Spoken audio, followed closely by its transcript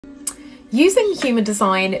Using human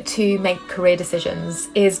design to make career decisions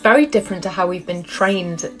is very different to how we've been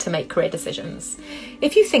trained to make career decisions.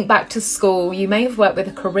 If you think back to school, you may have worked with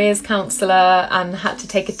a careers counsellor and had to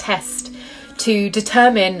take a test to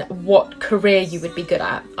determine what career you would be good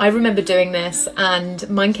at. I remember doing this, and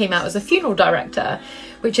mine came out as a funeral director,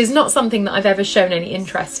 which is not something that I've ever shown any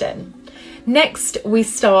interest in. Next, we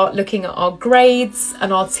start looking at our grades,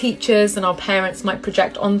 and our teachers and our parents might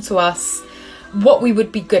project onto us what we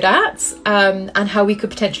would be good at, and how we could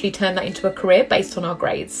potentially turn that into a career based on our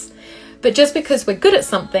grades. But just because we're good at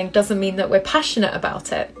something doesn't mean that we're passionate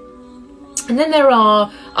about it. And then there are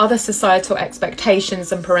other societal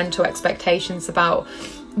expectations and parental expectations about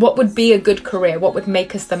what would be a good career, what would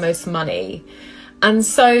make us the most money. And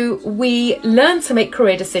so we learn to make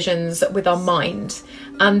career decisions with our mind,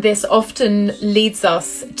 and this often leads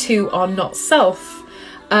us to our not self,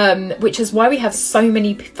 which is why we have so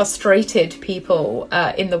many frustrated people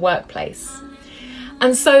in the workplace.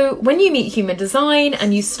 And so when you meet human design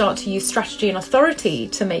and you start to use strategy and authority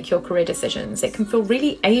to make your career decisions, it can feel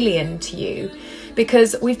really alien to you,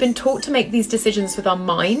 because we've been taught to make these decisions with our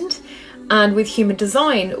mind. And with human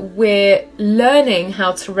design, we're learning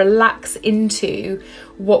how to relax into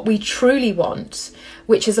what we truly want,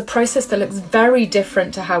 which is a process that looks very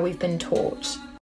different to how we've been taught.